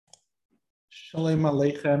Shalom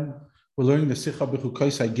Aleichem. We're learning the Sicha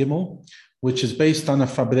B'Chukoisai Gimel, which is based on a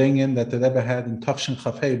Farbrengen that the Rebbe had in Tafshin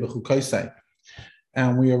Chafei B'Chukoisai.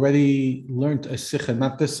 And we already learned a Sicha,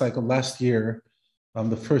 not this cycle, last year.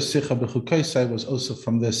 The first Sicha B'Chukoisai was also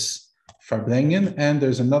from this Farbrengen, and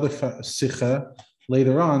there's another Sicha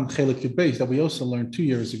later on, Chelik Yud Beis, that we also learned 2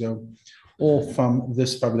 years ago, all from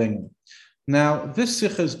this Farbrengen. Now, this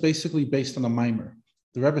Sicha is basically based on a Maimer.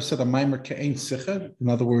 The Rebbe said a Maimer Ke'ein Sicha, in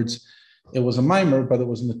other words, it was a mimer, but it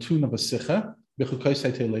was in the tune of a sicha.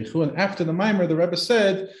 And after the mimer, the Rebbe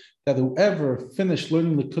said that whoever finished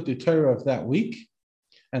learning the Likutei Torah of that week,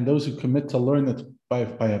 and those who commit to learn it by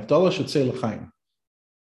Havdalah should say L'chaim.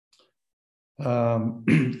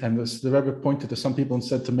 The Rebbe pointed to some people and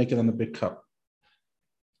said to make it on a big cup.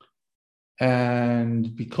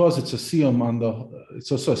 And because it's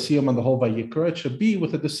it's also a siyum on the whole Vayikra, it should be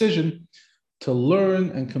with a decision to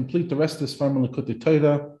learn and complete the rest of this Farm Likutei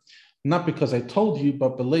Torah. Not because I told you,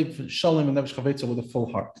 but believe Shalom and Nefesh Chavetza with a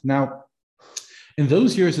full heart. Now, in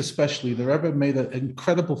those years especially, the Rebbe made an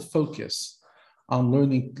incredible focus on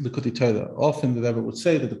learning Likutei Torah. Often the Rebbe would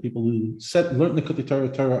say that the people who learned Likutei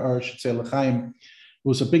Torah should say L'chaim. It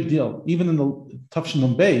was a big deal. Even in the Tafshin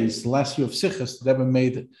Nun Beis, the last year of Sichos, the Rebbe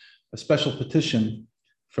made a special petition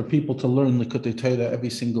for people to learn Likutei Torah every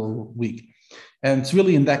single week. And it's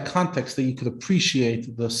really in that context that you could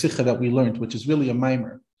appreciate the Sicha that we learned, which is really a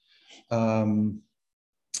mimer.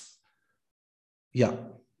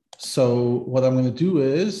 So what I'm going to do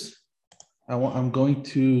is I'm going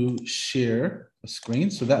to share a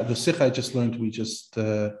screen. So that the Sikha I just learned,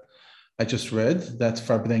 I just read, that's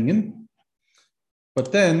Farbrengen.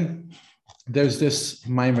 But then there's this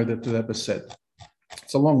mimer that the Rebbe said.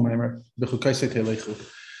 It's a long mimer.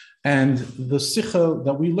 And the Sikha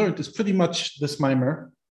that we learned is pretty much this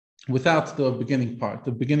mimer, without the beginning part.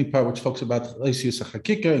 The beginning part, which talks about Eisius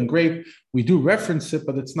HaChakika and grape, we do reference it,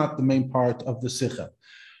 but it's not the main part of the Sicha.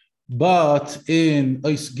 But in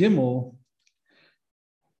Eis Gimel,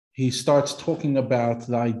 he starts talking about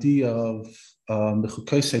the idea of the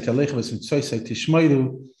Chukoisei Talechevas and Tzoisei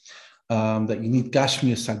Tishmeiru, that you need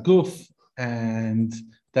Gashmias Haguf, and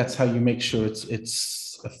that's how you make sure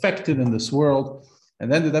it's affected in this world. And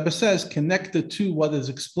then the Rebbe says, connected to what is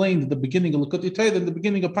explained at the beginning of Likutei Torah, in the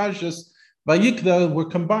beginning of Parshas Vayikra, we're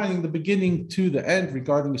combining the beginning to the end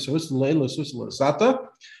regarding the Sarus L'Eila, Sarus L'Sata,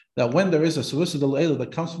 that when there is a Sarus L'Eila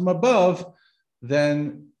that comes from above,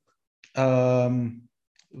 then within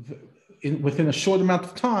a short amount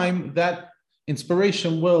of time, that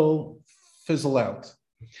inspiration will fizzle out.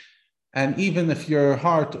 And even if your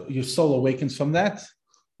soul awakens from that,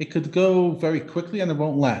 it could go very quickly and it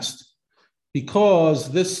won't last.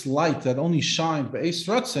 Because this light that only shines by Eis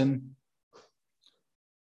Ratzin,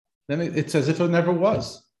 then it's as if it never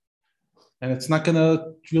was. And it's not going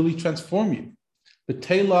to really transform you. But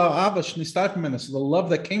Teila Avash Nistarfimena, so the love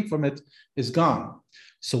that came from it is gone.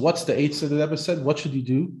 So what's the Eitz that the Rebbe said? What should you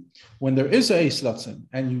do? When there is a Eis Ratzin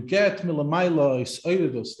and you get Milamaila Eis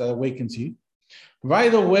Oiridus that awakens you,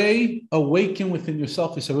 right away awaken within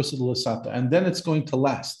yourself Eis Arusad L'Sata, and then it's going to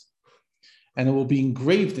last. And it will be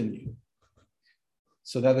engraved in you.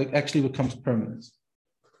 So that it actually becomes permanent.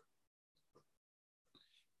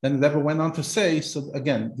 Then the Rebbe went on to say, so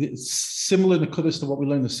again, it's similar to Kudus to what we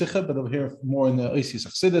learned in the Sikha, but over here more in the Eisius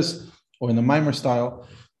Achsidus or in the Maimer style.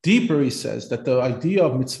 Deeper, he says that the idea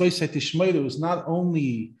of mitzvah tishmeiru is not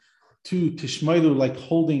only to tishmeiru like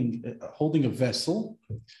holding a vessel,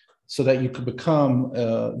 so that you could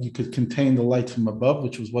you could contain the light from above,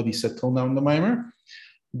 which was what he said till now in the Maimer,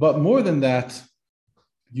 but more than that.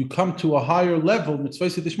 You come to a higher level,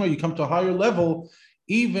 you come to a higher level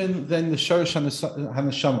even than the Sharish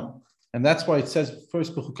HaNeshama. And that's why it says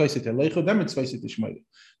first, then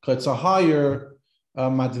it's a higher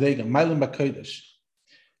Madrega, Mailim B'Kodesh.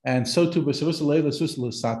 And so too,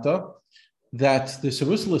 Sata, that the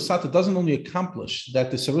Sarus L'Sata doesn't only accomplish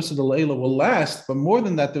that the Sarus L'Eila will last, but more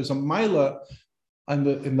than that, there's a Maila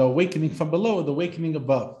in the awakening from below and the awakening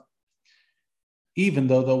above. Even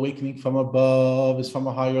though the awakening from above is from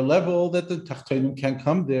a higher level, that the Tachtonim can't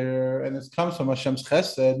come there, and it comes from Hashem's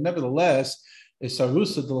Chesed. Nevertheless, a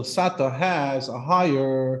Sarusa de L'Sata has a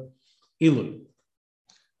higher Ilui.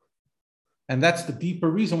 And that's the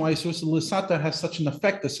deeper reason why Sarusa de L'Sata has such an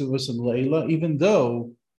effect as Sarusa de L'Eila, even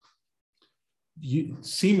though you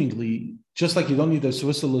seemingly, just like you don't need a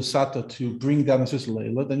Sarusa de L'Sata to bring down a Sarusa de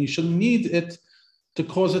L'Eila, then you shouldn't need it to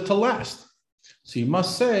cause it to last. So you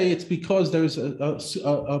must say it's because there's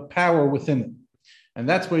a power within it. And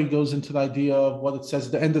that's where he goes into the idea of what it says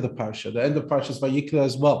at the end of the Parsha. The end of Parsha is Vayikra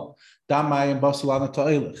as well. Damai and Basalana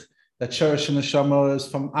Ta'elich. That Sherish and Neshama is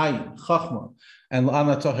from Ayin, Chachma. And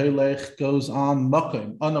La'ana Tahilech goes on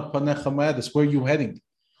Makim, Ana Panecha Ma'adis, where are you heading?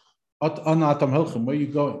 Ana Atam Helchem, where are you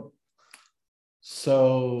going?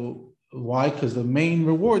 So why? Because the main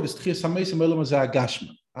reward is Tchias HaMeisim Elam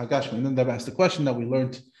Agashma. And then they've asked the question that we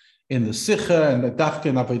learned in the Sikha and the Dafka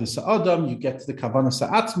and Avodah Sa'adam, you get to the Kavanah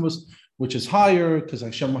Sa'atzmus, which is higher, because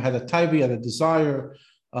Hashem had a taivi, had a desire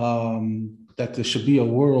that there should be a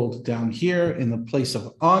world down here in the place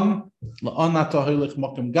of An, La'an Atahilech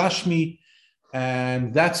Makim Gashmi,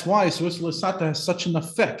 and that's why Sarus L'Sata has such an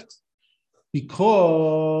effect,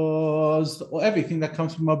 because everything that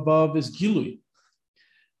comes from above is Gilui.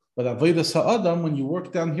 But Avodah Sa'adam, when you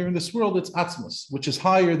work down here in this world, it's Atzmus, which is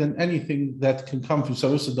higher than anything that can come from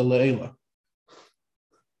Sarusa de Le'ela.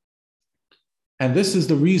 And this is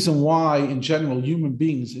the reason why, in general, human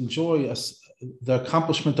beings enjoy the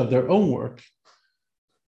accomplishment of their own work,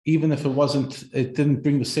 even if it didn't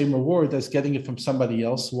bring the same reward as getting it from somebody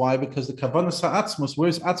else. Why? Because the Kavanah Sa'atzmus,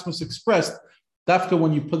 where's Atzmus expressed? Dafka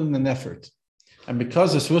when you put in an effort. And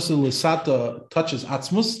because the Sarusa L'Sata touches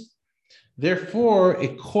Atzmus, therefore,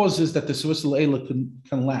 it causes that the Sarusa L'Ela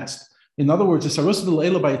can last. In other words, the Sarusa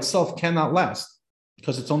L'Ela by itself cannot last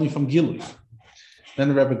because it's only from Gilui. Then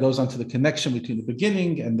the Rebbe goes on to the connection between the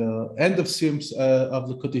beginning and the end of Sims of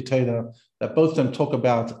Likutei Torah, that both of them talk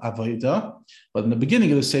about Avodah. But in the beginning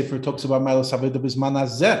of the Sefer, it talks about Ma'alos Avodah B'zman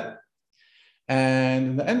Hazeh.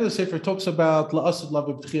 And in the end of the Sefer, it talks about La'asud Lav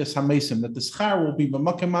B'tchias HaMeisim, that the Schar will be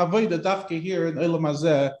B'makim Avodah Dafke here in Olam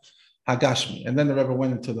Hazeh Hagashmi. And then the Rebbe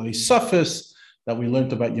went into the Yisafis that we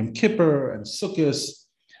learned about Yom Kippur and Sukkot,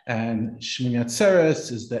 and Shmini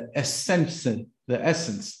Atzeres is the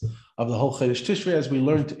essence of the whole Chodesh Tishrei, as we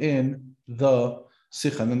learned in the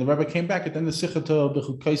Sikha. And then the Rebbe came back at the end of the Sikha to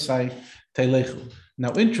B'chukaisai Teilechu.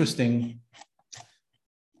 Now, interesting,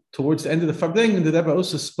 towards the end of the Farbrengen, the Rebbe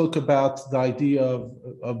also spoke about the idea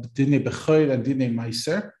of Dinei B'choir and Dinei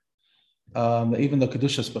Meiser. Even though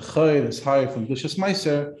Kedushas B'choir is higher from Kedushas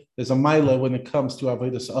Meiser, there's a Maila when it comes to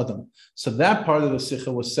Avodas Adam. So that part of the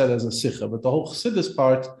Sikha was said as a Sikha, but the whole Chassidus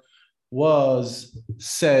part was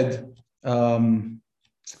said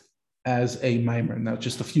as a Maimer. Now,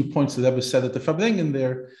 just a few points that Rebbe said at the Farbrengen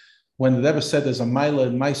there. When the Rebbe said there's a Maila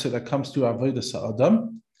and Meiser that comes to Avodas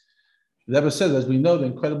Adam, the Rebbe said, as we know, the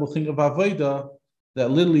incredible thing of Avodah,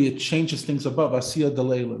 that literally it changes things above. Asiyah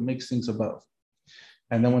Delayla, it makes things above.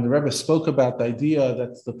 And then when the Rebbe spoke about the idea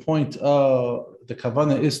that the point of the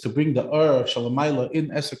Kavanah is to bring the of Shalamayla in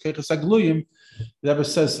Eser Keches Agluyim, the Rebbe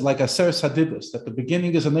says, like Aseres Hadibus, that the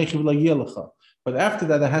beginning is a Nechiv La'yelecha, but after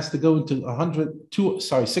that it has to go into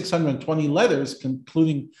 620 letters,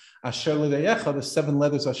 including Asher L'Reyecha, the 7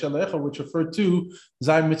 letters Asher L'Reyecha, which refer to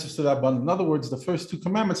Zayim Mitzvahs to Rabban. In other words, the first 2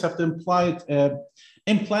 commandments have to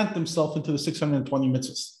implant themselves into the 620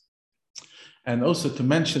 mitzvahs. And also to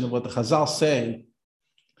mention what the Chazal say,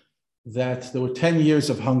 that there were 10 years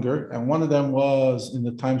of hunger, and one of them was in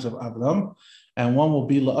the times of Abraham, and one will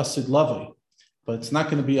be la'asid lavi. But it's not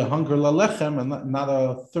going to be a hunger la'lechem, and not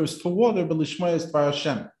a thirst for water, but lishmayas bar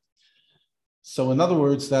Hashem. So in other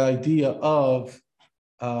words, that idea of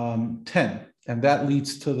 10, and that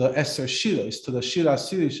leads to the Eser Shiras, to the Shira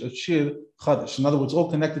Sirish of Shir Chadash. In other words, all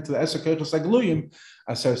connected to the Eser Keches Agluyim,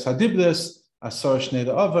 Aser Sadibdes, Asar Shnei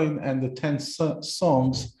Da'avain, and the 10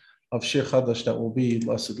 songs of Shir Chadash that will be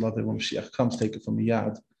L'Asid Lavei when Mashiach comes, take it from the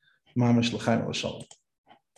Yad, Mamash L'chaim L'Shalom.